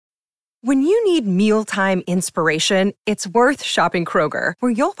When you need mealtime inspiration, it's worth shopping Kroger,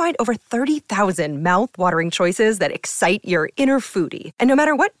 where you'll find over 30,000 mouth-watering choices that excite your inner foodie. And no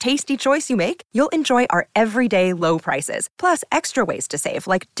matter what tasty choice you make, you'll enjoy our everyday low prices, plus extra ways to save,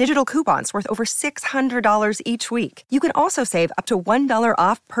 like digital coupons worth over $600 each week. You can also save up to $1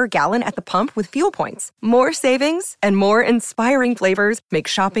 off per gallon at the pump with fuel points. More savings and more inspiring flavors make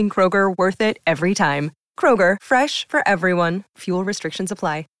shopping Kroger worth it every time. Kroger, fresh for everyone. Fuel restrictions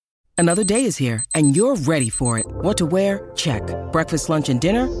apply. Another day is here, and you're ready for it. What to wear? Check. Breakfast, lunch, and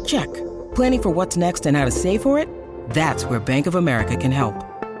dinner? Check. Planning for what's next and how to save for it? That's where Bank of America can help.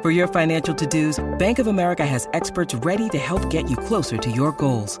 For your financial to-dos, Bank of America has experts ready to help get you closer to your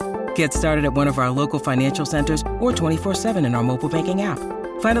goals. Get started at one of our local financial centers or 24/7 in our mobile banking app.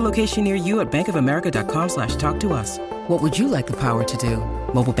 Find a location near you at bankofamerica.com/talktous. What would you like the power to do?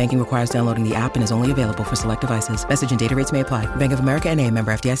 Mobile banking requires downloading the app and is only available for select devices. Message and data rates may apply. Bank of America N.A.,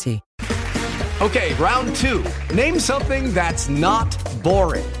 member FDIC. Okay, round two. Name something that's not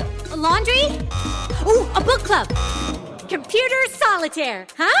boring. A laundry? Ooh, a book club. Computer solitaire,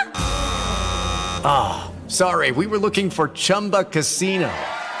 huh? Ah, sorry, we were looking for Chumba Casino.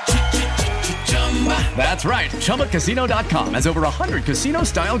 That's right, ChumbaCasino.com has over 100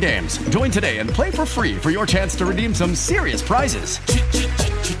 casino-style games. Join today and play for free for your chance to redeem some serious prizes.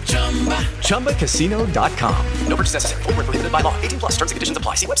 ChumbaCasino.com. No purchase necessary. Void where prohibited by law. 18 plus. Terms and conditions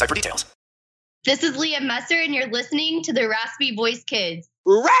apply. See website for details. This is Leah Messer, and you're listening to the Raspy Voice Kids.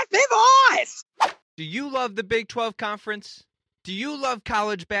 Raspy Voice! Do you love the Big 12 Conference? Do you love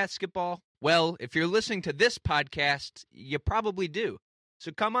college basketball? Well, if you're listening to this podcast, you probably do.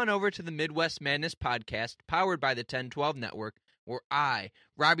 So come on over to the Midwest Madness podcast, powered by the 1012 Network, where I,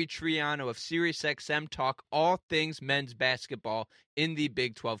 Robbie Triano of SiriusXM, talk all things men's basketball in the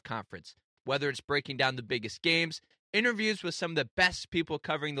Big 12 Conference. Whether it's breaking down the biggest games, interviews with some of the best people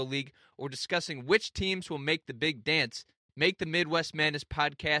covering the league, or discussing which teams will make the big dance, make the Midwest Madness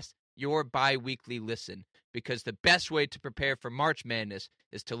podcast your bi-weekly listen. Because the best way to prepare for March Madness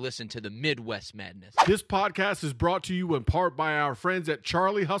is to listen to the Midwest Madness. This podcast is brought to you in part by our friends at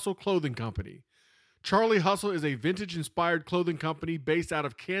Charlie Hustle Clothing Company. Charlie Hustle is a vintage-inspired clothing company based out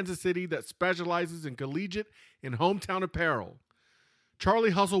of Kansas City that specializes in collegiate and hometown apparel.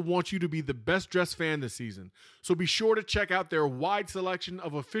 Charlie Hustle wants you to be the best-dressed fan this season, so be sure to check out their wide selection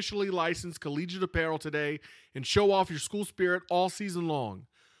of officially licensed collegiate apparel today and show off your school spirit all season long.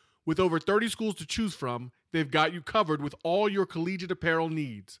 With over 30 schools to choose from, they've got you covered with all your collegiate apparel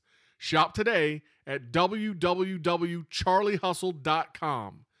needs. Shop today at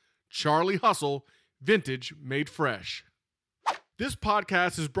www.charliehustle.com. Charlie Hustle, vintage made fresh. This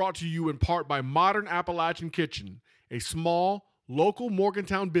podcast is brought to you in part by Modern Appalachian Kitchen. A small, local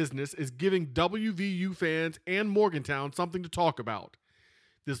Morgantown business is giving WVU fans and Morgantown something to talk about.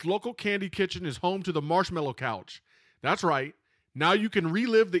 This local candy kitchen is home to the Marshmallow Couch. That's right. Now you can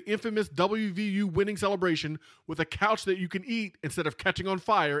relive the infamous WVU winning celebration with a couch that you can eat instead of catching on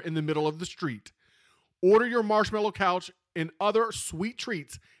fire in the middle of the street. Order your Marshmallow Couch and other sweet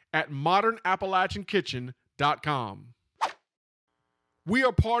treats at modernappalachiankitchen.com. We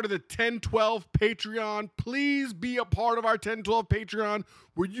are part of the 1012 Patreon. Please be a part of our 1012 Patreon,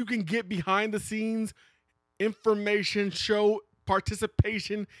 where you can get behind the scenes information, show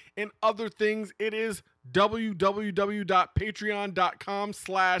participation, and other things. It is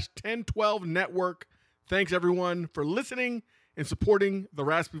www.patreon.com/1012network. Thanks everyone for listening and supporting the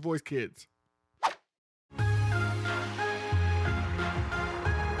Raspy Voice Kids.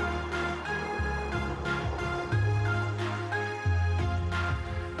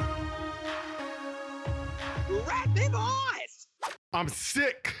 Raspy Voice! I'm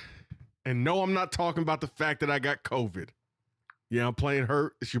sick. And no, I'm not talking about the fact that I got COVID. Yeah, I'm playing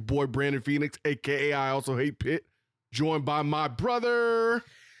hurt. It's your boy Brandon Phoenix, a.k.a. I Also Hate Pitt, joined by my brother,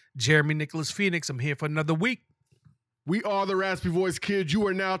 Jeremy Nicholas Phoenix. I'm here for another week. We are the Raspy Voice Kids. You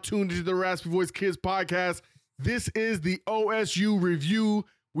are now tuned into the Raspy Voice Kids podcast. This is the OSU review.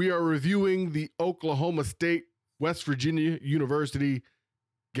 We are reviewing the Oklahoma State, West Virginia University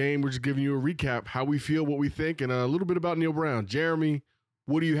game. We're just giving you a recap, how we feel, what we think, and a little bit about Neil Brown. Jeremy,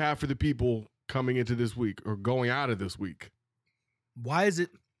 what do you have for the people coming into this week or going out of this week? Why is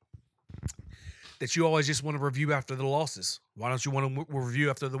it that you always just want to review after the losses? Why don't you want to review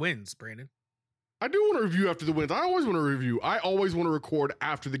after the wins, Brandon? I do want to review after the wins. I always want to review. I always want to record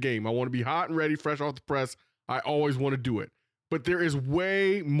after the game. I want to be hot and ready, fresh off the press. I always want to do it. But there is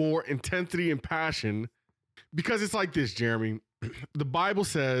way more intensity and passion because it's like this, Jeremy. The Bible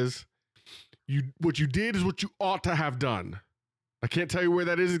says what you did is what you ought to have done. I can't tell you where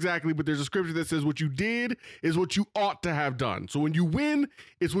that is exactly, but there's a scripture that says what you did is what you ought to have done. So when you win,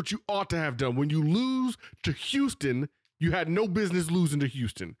 it's what you ought to have done. When you lose to Houston, you had no business losing to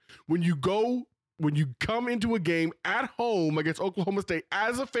Houston. When you come into a game at home against Oklahoma State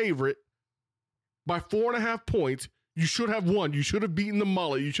as a favorite by 4.5 points, you should have won. You should have beaten the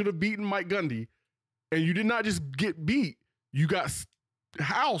Mullet. You should have beaten Mike Gundy. And you did not just get beat. You got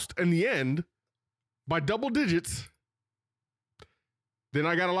housed in the end by double digits. Then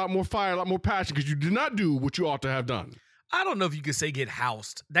I got a lot more fire, a lot more passion because you did not do what you ought to have done. I don't know if you could say get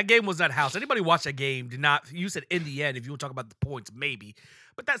housed. That game was not housed. Anybody watch that game did not. You said in the end, if you want to talk about the points, maybe.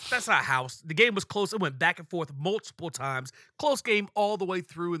 But that's not housed. The game was close. It went back and forth multiple times. Close game all the way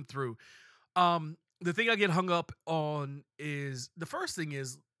through and through. The thing I get hung up on is, the first thing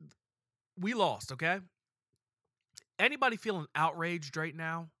is, we lost, okay? Anybody feeling outraged right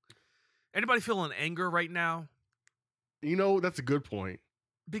now? Anybody feeling anger right now? You know, that's a good point.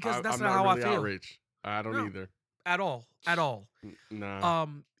 Because that's I'm not how really I feel. Outraged. I don't either. At all. Nah.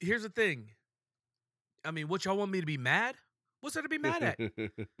 Here's the thing. I mean, what y'all want me to be mad? What's there to be mad at?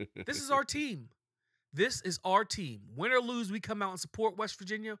 This is our team. This is our team. Win or lose, we come out and support West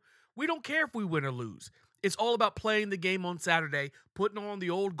Virginia. We don't care if we win or lose. It's all about playing the game on Saturday, putting on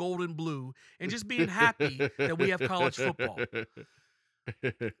the old gold and blue, and just being happy that we have college football.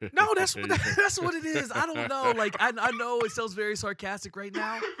 No, that's what it is. I don't know. Like, I know it sounds very sarcastic right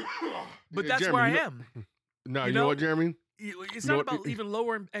now, but that's Jeremy, where I am. No, you know what, Jeremy? It's not about even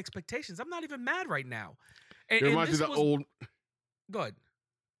lowering expectations. I'm not even mad right now. It reminds me of that old. Go ahead.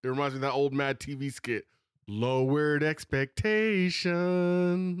 It reminds me of that old Mad TV skit. Lowered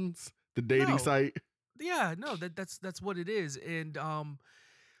expectations. The dating site. Yeah, no, that's what it is. And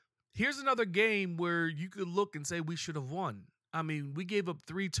here's another game where you could look and say we should have won. I mean, we gave up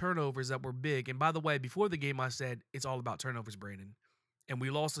 3 turnovers that were big. And by the way, before the game, I said it's all about turnovers, Brandon. And we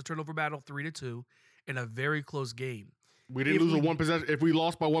lost the turnover battle 3-2 in a very close game. We didn't lose one possession. If we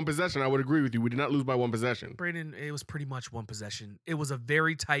lost by 1 possession, I would agree with you. We did not lose by 1 possession. Brandon, it was pretty much 1 possession. It was a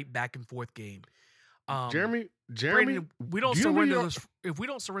very tight back and forth game. Jeremy, Brandon, we don't surrender those, if we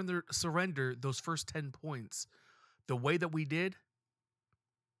don't surrender those first 10 points the way that we did,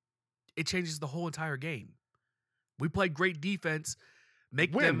 it changes the whole entire game. We played great defense,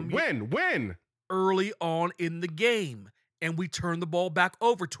 when early on in the game, and we turned the ball back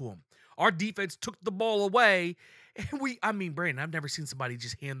over to them. Our defense took the ball away, and Brandon, I've never seen somebody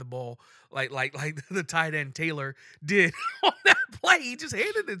just hand the ball like the tight end Taylor did on that play. He just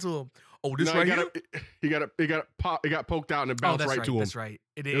handed it to him. Oh, this right here? It got poked out and it bounced right to him. That's right.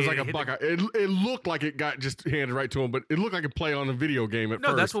 It was like a buck. It looked like it got just handed right to him, but it looked like a play on a video game at first.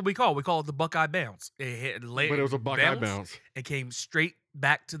 No, that's what we call it. We call it the Buckeye bounce. But it was a Buckeye bounce. It came straight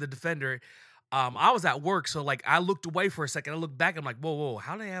back to the defender. I was at work, so like I looked away for a second. I looked back. I'm like, whoa,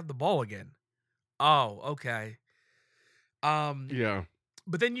 how do they have the ball again? Oh, okay. Yeah.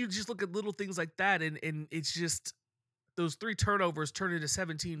 But then you just look at little things like that, and it's just those 3 turnovers turn into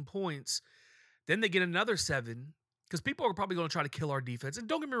 17 points. Then they get another 7 because people are probably going to try to kill our defense. And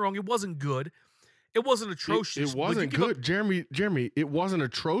don't get me wrong, it wasn't good. It wasn't atrocious. It wasn't good. Jeremy, it wasn't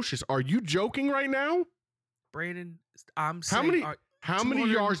atrocious. Are you joking right now? Brandon, I'm saying how many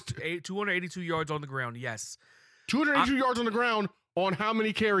yards? 282 yards on the ground, yes. 282 yards on the ground on how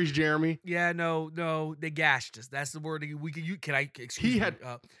many carries, Jeremy? Yeah, no, they gashed us. That's the word we can use. Can I excuse me,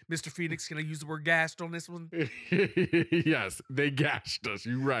 Mr. Phoenix? Can I use the word gashed on this one? Yes, they gashed us.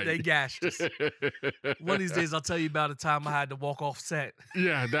 You're right. They gashed us. One of these days, I'll tell you about a time I had to walk off set.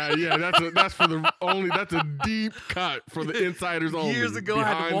 Yeah, that's a deep cut for the insiders only. Years ago, I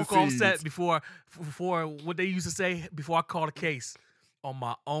had to walk off set before what they used to say before I caught a case on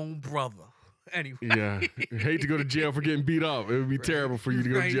my own brother. Anyway. Yeah. Hate to go to jail for getting beat up. It would be terrible for you to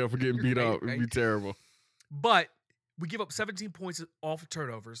go to jail for getting beat up. It would be terrible. But we give up 17 points off of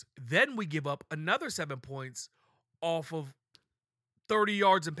turnovers. Then we give up another 7 points off of 30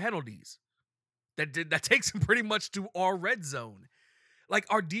 yards and penalties. That takes them pretty much to our red zone. Like,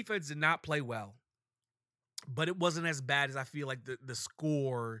 our defense did not play well. But it wasn't as bad as I feel like the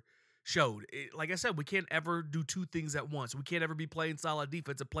score showed. Like I said, we can't ever do 2 things at once. We can't ever be playing solid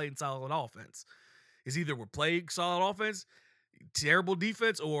defense and playing solid offense. It's either we're playing solid offense, terrible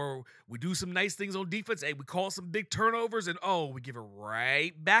defense, or we do some nice things on defense. Hey, we call some big turnovers, and we give it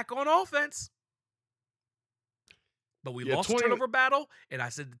right back on offense. But we lost the turnover battle, and I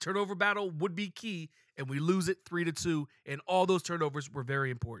said the turnover battle would be key, and we lose it 3-2, and all those turnovers were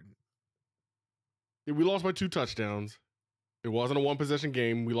very important. Yeah, we lost by 2 touchdowns. It wasn't a 1-possession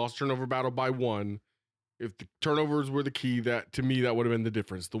game. We lost turnover battle by 1. If the turnovers were the key, that to me that would have been the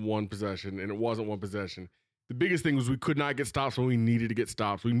difference, the 1 possession, and it wasn't 1 possession. The biggest thing was we could not get stops when we needed to get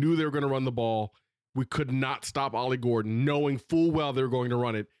stops. We knew they were going to run the ball. We could not stop Ollie Gordon, knowing full well they were going to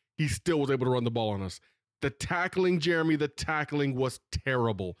run it. He still was able to run the ball on us. The tackling, Jeremy, was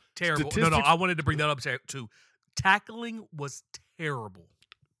terrible. Terrible. No, I wanted to bring that up too. Tackling was terrible.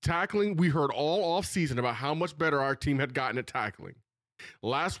 Tackling, we heard all offseason about how much better our team had gotten at tackling.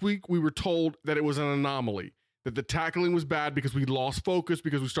 Last week, we were told that it was an anomaly, that the tackling was bad because we lost focus,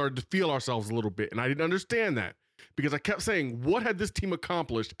 because we started to feel ourselves a little bit. And I didn't understand that because I kept saying, what had this team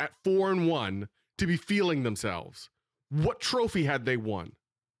accomplished at 4-1 to be feeling themselves? What trophy had they won?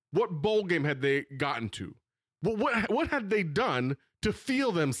 What bowl game had they gotten to? What had they done to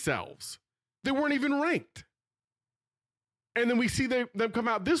feel themselves? They weren't even ranked. And then we see them come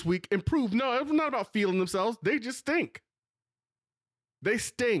out this week and prove, no, it's not about feeling themselves. They just stink. They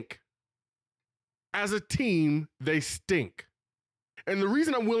stink. As a team, they stink. And the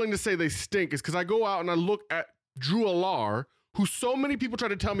reason I'm willing to say they stink is because I go out and I look at Drew Alar, who so many people try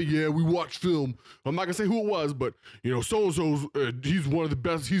to tell me, yeah, we watched film. I'm not going to say who it was, but, so-and-so's, he's one of the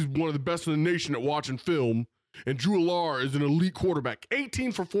best. He's one of the best in the nation at watching film. And Drew Alar is an elite quarterback.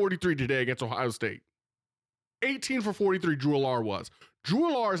 18 for 43 today against Ohio State. 18 for 43 Drew Alar was.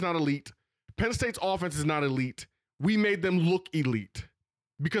 Drew Alar is not elite. Penn State's offense is not elite. We made them look elite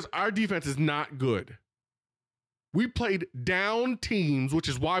because our defense is not good. We played down teams, which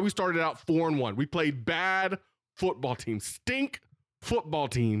is why we started out 4-1. We played bad football teams, stink football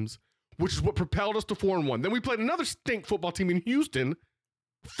teams, which is what propelled us to 4-1. Then we played another stink football team in Houston,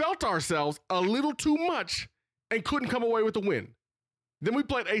 felt ourselves a little too much, and couldn't come away with a win. Then we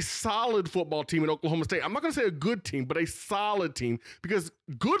played a solid football team in Oklahoma State. I'm not going to say a good team, but a solid team, because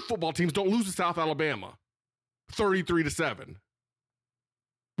good football teams don't lose to South Alabama 33-7.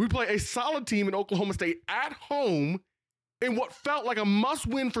 We play a solid team in Oklahoma State at home in what felt like a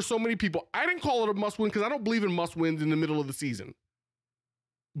must-win for so many people. I didn't call it a must-win because I don't believe in must-wins in the middle of the season.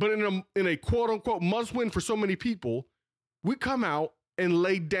 But in a quote-unquote must-win for so many people, we come out and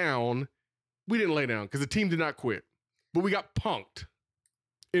lay down. We didn't lay down because the team did not quit. But we got punked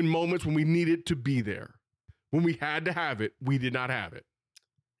in moments when we needed to be there. When we had to have it, we did not have it.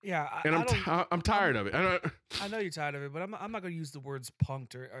 Yeah, I'm tired of it. I know you're tired of it, but I'm not going to use the words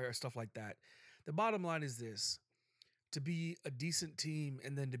punked or stuff like that. The bottom line is this. To be a decent team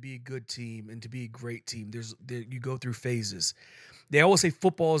and then to be a good team and to be a great team, you go through phases. They always say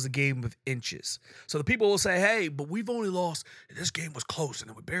football is a game of inches. So the people will say, hey, but we've only lost, this game was close and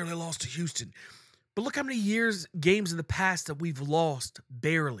then we barely lost to Houston. But look how many games in the past that we've lost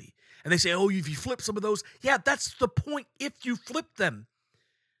barely. And they say, oh, if you flip some of those, yeah, that's the point if you flip them.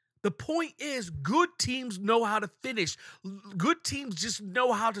 The point is good teams know how to finish. Good teams just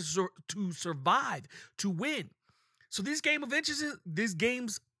know how to survive, to win. So this game of inches,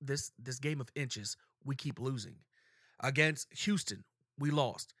 we keep losing. Against Houston, we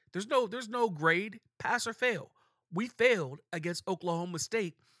lost. There's no grade, pass or fail. We failed against Oklahoma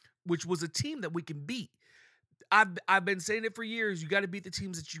State, which was a team that we can beat. I've been saying it for years. You got to beat the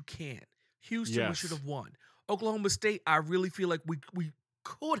teams that you can. Houston, yes. We should have won. Oklahoma State, I really feel like we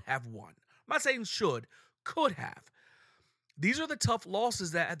could have won. I'm not saying should, could have. These are the tough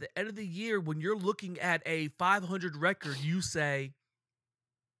losses that at the end of the year, when you're looking at a 500 record, you say,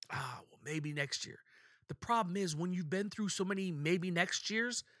 well, maybe next year. The problem is when you've been through so many maybe next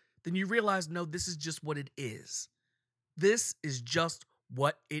years, then you realize, no, this is just what it is. This is just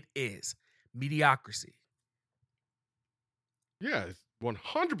what it is. Mediocrity. Yeah,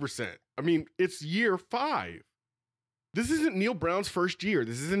 100%. I mean, it's year 5. This isn't Neil Brown's first year.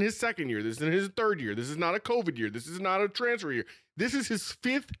 This isn't his second year. This isn't his third year. This is not a COVID year. This is not a transfer year. This is his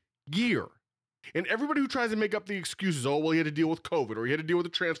 5th year. And everybody who tries to make up the excuses, oh, well, he had to deal with COVID, or he had to deal with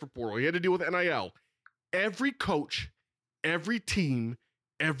the transfer portal, or he had to deal with NIL. Every coach, every team,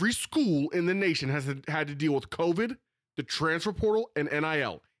 every school in the nation has had to deal with COVID, the transfer portal, and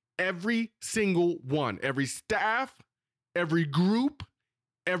NIL. Every single one. Every staff, every group,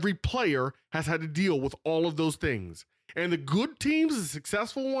 every player has had to deal with all of those things. And the good teams, the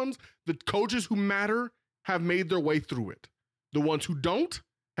successful ones, the coaches who matter have made their way through it. The ones who don't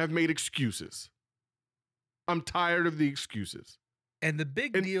have made excuses. I'm tired of the excuses. And the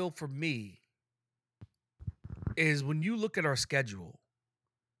big deal for me is when you look at our schedule,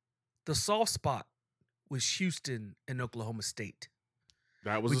 the soft spot was Houston and Oklahoma State.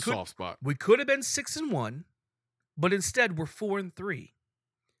 That was a soft spot. We could have been 6-1, but instead we're 4-3.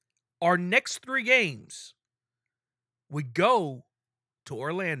 Our next 3 games, we go to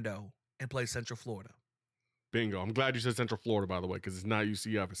Orlando and play Central Florida. Bingo. I'm glad you said Central Florida, by the way, because it's not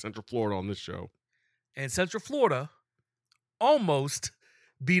UCF. It's Central Florida on this show. And Central Florida almost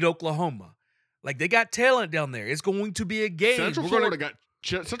beat Oklahoma. Like, they got talent down there. It's going to be a game. Central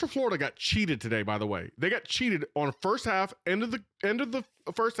Florida got cheated today, by the way. They got cheated on first half, end of the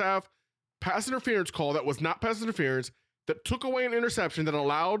first half, pass interference call that was not pass interference, that took away an interception that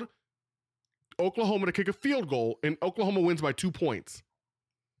allowed Oklahoma to kick a field goal, and Oklahoma wins by 2 points.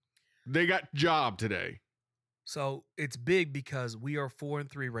 They got jobbed today. So it's big because we are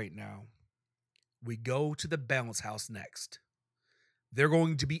 4-3 right now. We go to the bounce house next. They're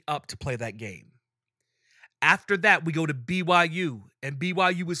going to be up to play that game. After that, we go to BYU, and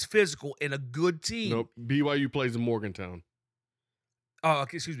BYU is physical and a good team. Nope. BYU plays in Morgantown. Oh,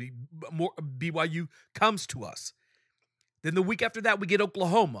 okay, excuse me. BYU comes to us. Then the week after that, we get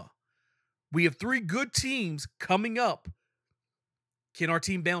Oklahoma. We have 3 good teams coming up. Can our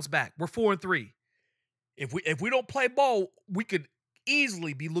team bounce back? We're 4-3. If we don't play ball, we could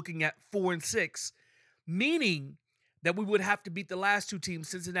easily be looking at 4-6, meaning that we would have to beat the last 2 teams,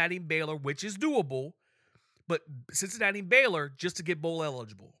 Cincinnati and Baylor, which is doable, but Cincinnati and Baylor just to get bowl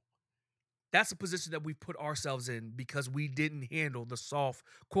eligible. That's a position that we put ourselves in because we didn't handle the soft,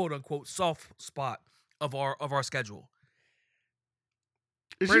 quote unquote, soft spot of our schedule.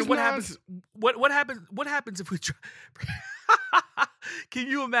 Brandon, what happens? What happens if we try? Can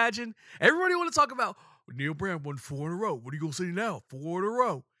you imagine? Everybody want to talk about Neil Brown won 4 in a row. What are you gonna say now? 4 in a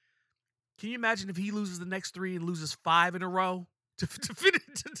row. Can you imagine if he loses the next 3 and loses 5 in a row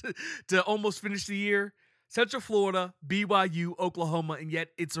to almost finish the year? Central Florida, BYU, Oklahoma, and yet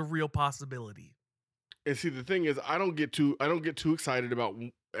it's a real possibility. And see, the thing is, I don't get too excited about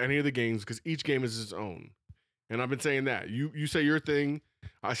any of the games because each game is its own. And I've been saying that. You say your thing,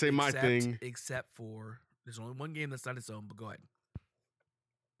 I say my thing. Except for there's only one game that's not its own. But go ahead.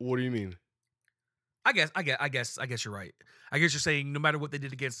 What do you mean? I guess you're right. I guess you're saying no matter what they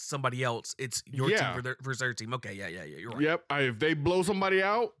did against somebody else, it's your team versus their team. Okay, yeah, you're right. Yep. If they blow somebody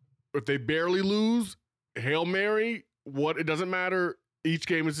out, if they barely lose, Hail Mary, it doesn't matter. Each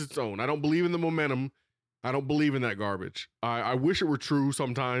game is its own. I don't believe in the momentum. I don't believe in that garbage. I wish it were true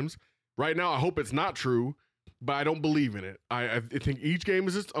sometimes. Right now, I hope it's not true, but I don't believe in it. I think each game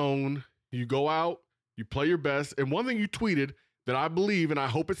is its own. You go out, you play your best. And one thing you tweeted that I believe, and I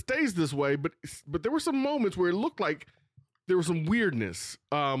hope it stays this way, but there were some moments where it looked like there was some weirdness.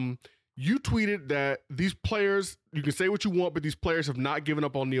 You tweeted that these players, you can say what you want, but these players have not given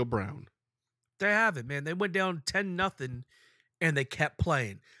up on Neil Brown. They haven't, man. They went down 10-0 and they kept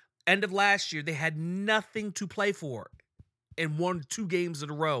playing. End of last year, they had nothing to play for and won 2 games in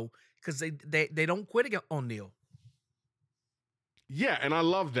a row because they don't quit on Neil. Yeah, and I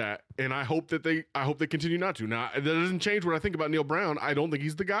love that, and I hope they continue not to. Now, that doesn't change what I think about Neil Brown. I don't think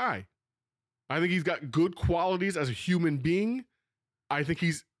he's the guy. I think he's got good qualities as a human being. I think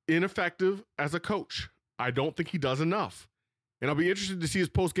he's ineffective as a coach. I don't think he does enough. And I'll be interested to see his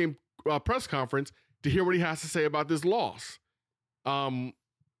post-game press conference to hear what he has to say about this loss.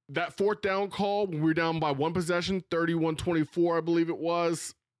 That 4th down call, when we were down by 1 possession, 31-24, I believe it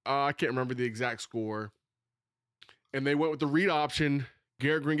was. I can't remember the exact score. And they went with the read option.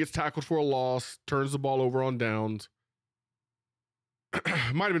 Garrett Green gets tackled for a loss, turns the ball over on downs.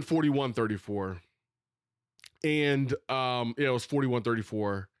 Might have been 41-34. And it was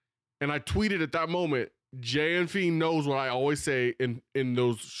 41-34. And I tweeted at that moment, JNF knows what I always say in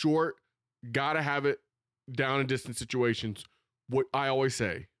those short, gotta have it down and distance situations. What I always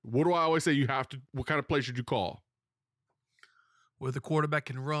say. What do I always say? What kind of play should you call? Where the quarterback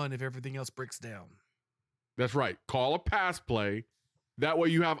can run if everything else breaks down. That's right. Call a pass play. That way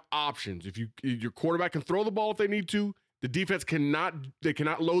you have options. If your quarterback can throw the ball if they need to, the defense cannot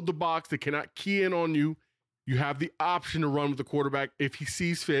load the box. They cannot key in on you. You have the option to run with the quarterback if he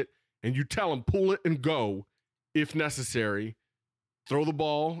sees fit, and you tell him pull it and go if necessary. Throw the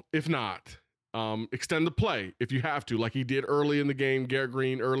ball if not. Extend the play if you have to, like he did early in the game. Garrett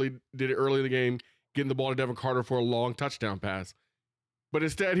Green did it early in the game, getting the ball to Devin Carter for a long touchdown pass. But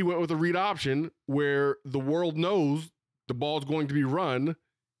instead, he went with a read option where the world knows the ball's going to be run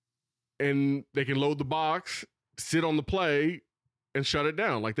and they can load the box, sit on the play, and shut it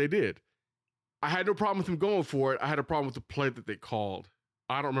down like they did. I had no problem with him going for it. I had a problem with the play that they called.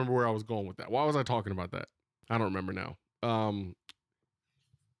 I don't remember where I was going with that. Why was I talking about that? I don't remember now.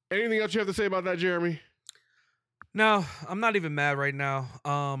 Anything else you have to say about that, Jeremy? No, I'm not even mad right now.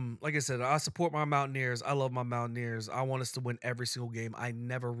 Like I said, I support my Mountaineers. I love my Mountaineers. I want us to win every single game. I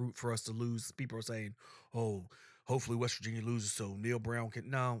never root for us to lose. People are saying, "Oh, hopefully West Virginia loses so Neil Brown can."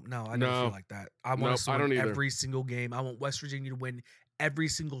 No, I don't feel like that. I want us to win every single game. I want West Virginia to win every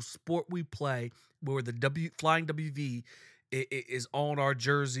single sport we play, where the flying WV is on our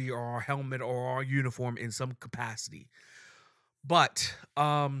jersey or our helmet or our uniform in some capacity. But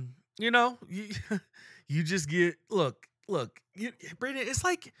You know, you just get look, Brandon. It's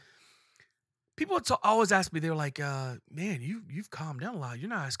like people always ask me. They're like, "Man, you've calmed down a lot. You're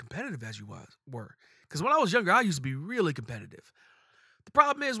not as competitive as you were." Because when I was younger, I used to be really competitive. The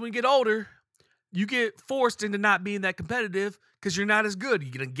problem is when you get older, you get forced into not being that competitive because you're not as good.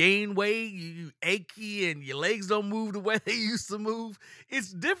 You're gonna gain weight, you achy, and your legs don't move the way they used to move.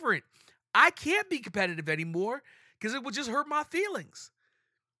 It's different. I can't be competitive anymore because it would just hurt my feelings.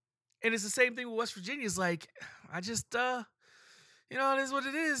 And it's the same thing with West Virginia. It's like, I just, it is what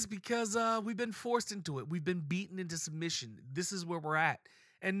it is because we've been forced into it. We've been beaten into submission. This is where we're at.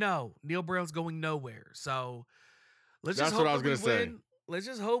 And no, Neil Brown's going nowhere. So let's just hope that we win. Let's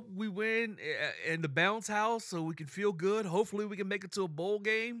just hope we win in the bounce house so we can feel good. Hopefully we can make it to a bowl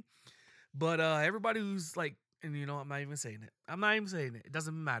game. But everybody who's like, and I'm not even saying it. It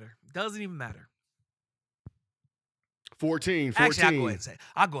doesn't matter. It doesn't even matter. 14. Actually,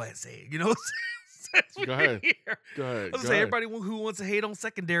 I'll go ahead and say it. Go ahead. Go ahead. I was say everybody who wants to hate on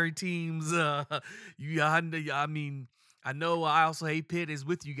secondary teams. I know I also hate Pitt is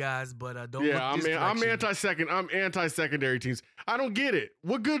with you guys, but don't. Yeah, I'm anti-secondary teams. I don't get it.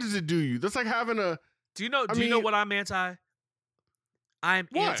 What good does it do you? That's like having a. Do you know what I'm anti? I'm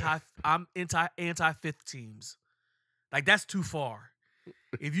anti fifth teams. Like that's too far.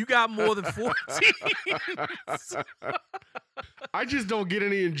 If you got more than 4 teams. I just don't get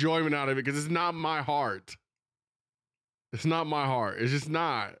any enjoyment out of it because it's not my heart. It's not my heart. It's just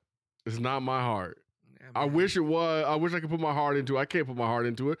not. It's not my heart. Yeah, I wish it was. I wish I could put my heart into it. I can't put my heart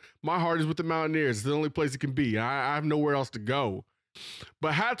into it. My heart is with the Mountaineers. It's the only place it can be. I have nowhere else to go.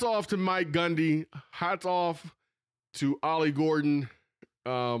 But hats off to Mike Gundy. Hats off to Ollie Gordon.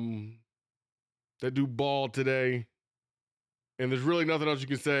 That do ball today. And there's really nothing else you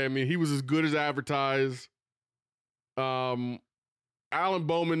can say. I mean, he was as good as advertised. Alan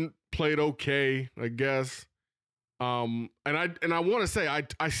Bowman played okay, I guess. And I want to say,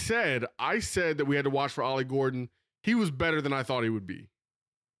 I said that we had to watch for Ollie Gordon. He was better than I thought he would be.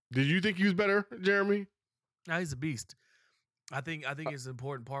 Did you think he was better, Jeremy? No, he's a beast. I think it's an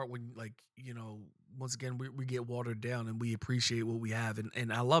important part when, once again, we get watered down and we appreciate what we have.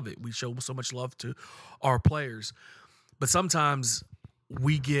 And I love it. We show so much love to our players. But sometimes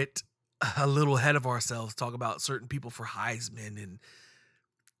we get a little ahead of ourselves, talk about certain people for Heisman, and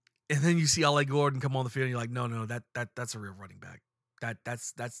then you see Ollie Gordon come on the field, and you're like, no, that's a real running back.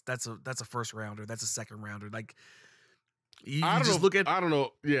 That's a first rounder. That's a second rounder. Like I don't know.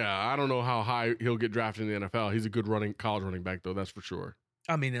 Yeah, I don't know how high he'll get drafted in the NFL. He's a good college running back though. That's for sure.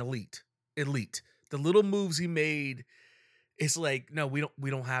 I mean, elite. The little moves he made, it's like, no, we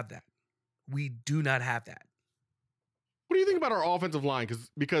don't have that. We do not have that. What do you think about our offensive line?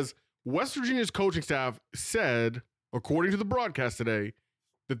 Because West Virginia's coaching staff said, according to the broadcast today,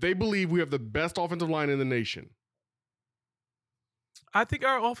 that they believe we have the best offensive line in the nation. I think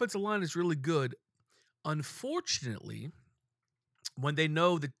our offensive line is really good. Unfortunately, when they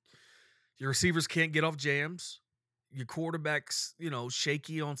know that your receivers can't get off jams, your quarterback's,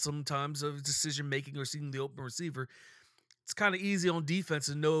 shaky on sometimes of decision making or seeing the open receiver, it's kind of easy on defense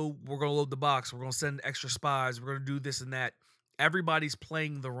to know we're going to load the box. We're going to send extra spies. We're going to do this and that. Everybody's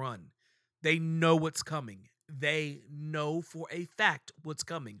playing the run. They know what's coming. They know for a fact what's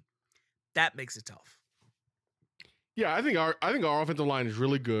coming. That makes it tough. Yeah, I think our offensive line is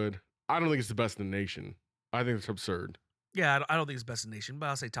really good. I don't think it's the best in the nation. I think it's absurd. Yeah, I don't think it's best in the nation, but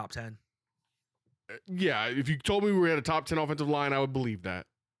I'll say top 10. Yeah, if you told me we had a top 10 offensive line, I would believe that.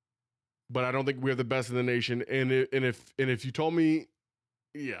 But I don't think we have the best in the nation. And if you told me,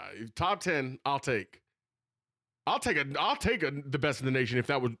 yeah, top 10, I'll take the best in the nation if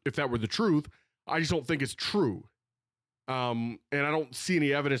that were the truth. I just don't think it's true. And I don't see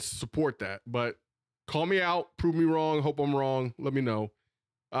any evidence to support that. But call me out, prove me wrong, hope I'm wrong, let me know.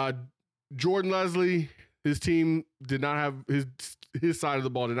 Jordan Leslie, his team did not have his side of the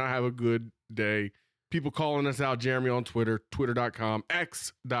ball did not have a good day. People calling us out, Jeremy on Twitter, twitter.com,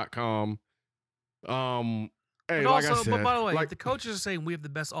 x.com. Hey, but like also, I said, but by the way, if the coaches are saying we have the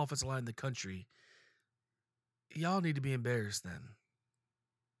best offensive line in the country, y'all need to be embarrassed then.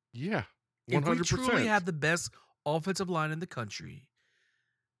 Yeah, 100%. If we truly have the best offensive line in the country,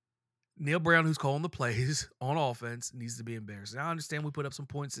 Neil Brown, who's calling the plays on offense, needs to be embarrassed. Now, I understand we put up some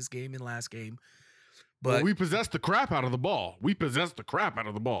points this game and last game, but we possessed the crap out of the ball.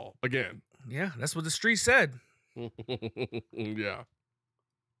 Again. Yeah, that's what the street said. Yeah.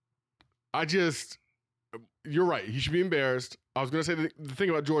 You're right. He should be embarrassed. I was going to say the thing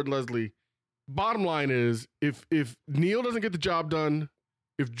about Jordan Leslie. Bottom line is, if Neil doesn't get the job done,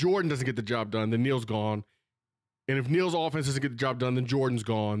 if Jordan doesn't get the job done, then Neil's gone. And if Neal's offense doesn't get the job done, then Jordan's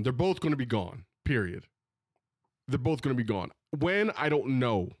gone. They're both going to be gone, period. They're both going to be gone. When? I don't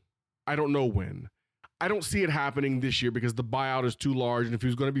know. I don't know when. I don't see it happening this year because the buyout is too large. And if he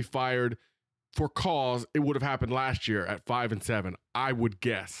was going to be fired for cause, it would have happened last year at 5-7, I would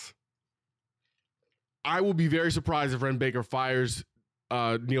guess. I will be very surprised if Ren Baker fires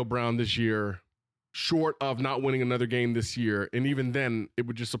Neal Brown this year, short of not winning another game this year. And even then, it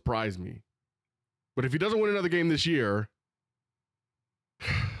would just surprise me. But if he doesn't win another game this year,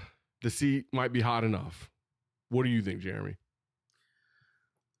 the seat might be hot enough. What do you think, Jeremy?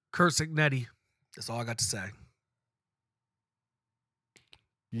 Curt Cignetti. That's all I got to say.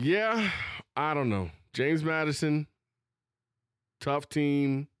 Yeah, I don't know. James Madison, tough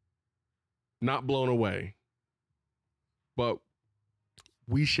team, not blown away. But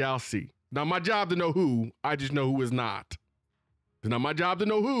we shall see. Not my job to know who. I just know who is not. It's not my job to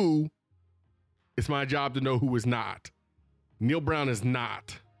know who. It's my job to know who is not. Neal Brown is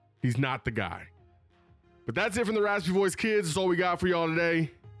not. He's not the guy. But that's it from the Raspy Voice Kids. That's all we got for y'all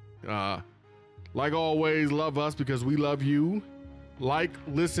today. Like always, love us because we love you. Like,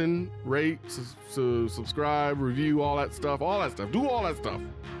 listen, rate, subscribe, review, all that stuff. All that stuff. Do all that stuff.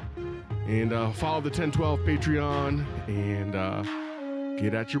 And follow the 1012 Patreon and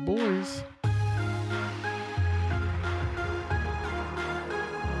get at your boys.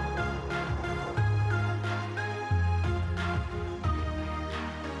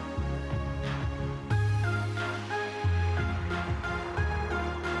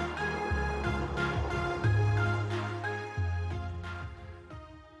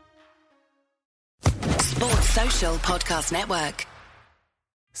 Sports Social Podcast Network.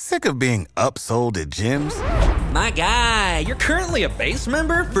 Sick of being upsold at gyms? My guy, you're currently a base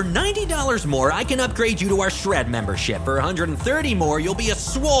member? For $90 more, I can upgrade you to our Shred membership. For $130 more, you'll be a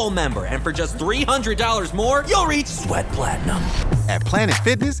Swole member. And for just $300 more, you'll reach Sweat Platinum. At Planet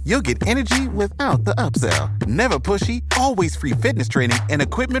Fitness, you'll get energy without the upsell. Never pushy, always free fitness training and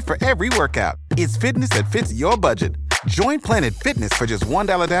equipment for every workout. It's fitness that fits your budget. Join Planet Fitness for just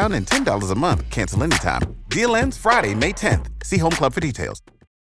 $1 down and $10 a month. Cancel anytime. Deal ends Friday, May 10th. See Home Club for details.